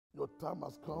Your time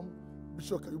has come.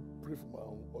 Bishop, can you pray for my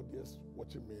audience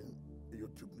watching me on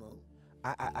YouTube now?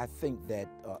 I think that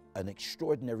an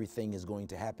extraordinary thing is going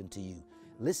to happen to you.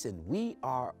 Listen, we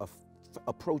are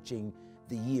approaching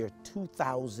the year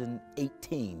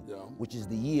 2018, which is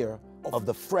the year of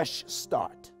the fresh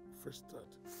start. Fresh start.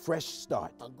 Fresh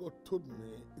start. And God told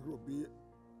me it will be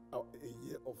a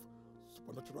year of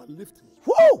supernatural lifting.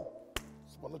 Woo!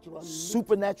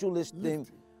 Supernatural lifting.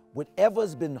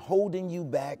 Whatever's been holding you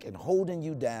back and holding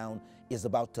you down is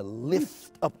about to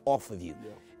lift up off of you.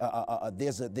 Yeah.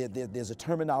 There's a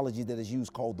terminology that is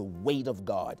used called the weight of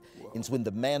God. Wow. It's when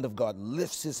the man of God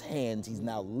lifts his hands, he's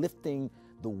now lifting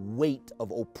the weight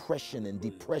of oppression and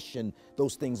depression,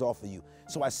 those things off of you.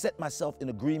 So I set myself in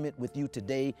agreement with you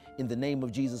today in the name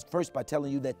of Jesus, first by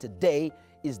telling you that today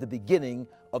is the beginning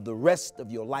of the rest of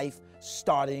your life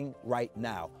starting right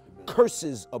now. Amen.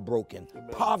 Curses are broken. Amen.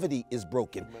 Poverty is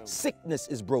broken. Amen. Sickness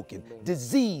is broken. Amen.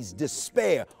 Disease,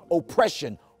 despair,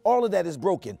 oppression, all of that is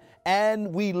broken.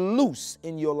 And we loose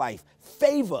in your life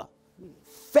favor,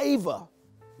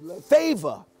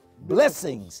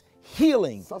 blessings,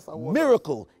 healing,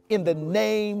 miracle in the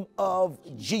name of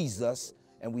Jesus.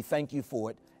 And we thank you for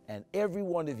it. And every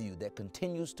one of you that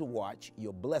continues to watch,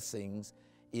 your blessings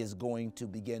is going to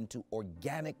begin to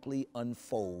organically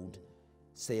unfold,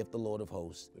 saith the Lord of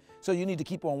hosts. So you need to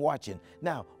keep on watching.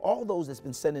 Now, all those that's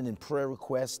been sending in prayer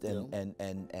requests and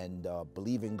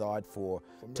believing God for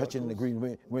touching and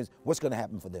agreeing, what's going to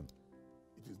happen for them?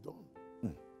 It is done.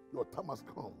 Your time has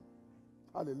come.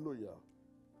 Hallelujah.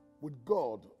 With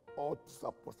God, all things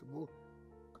are possible.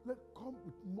 Let come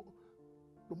with more.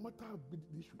 No matter how big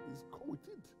the issue is, come with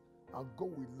it, and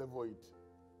God will level it.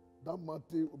 That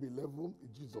mountain will be leveled in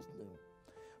Jesus' name.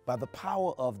 By the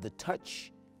power of the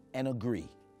touch and agree,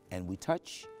 and we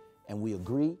touch and we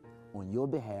agree on your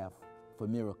behalf for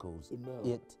miracles. Amen.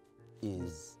 It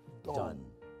is done.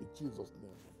 In Jesus'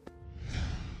 name.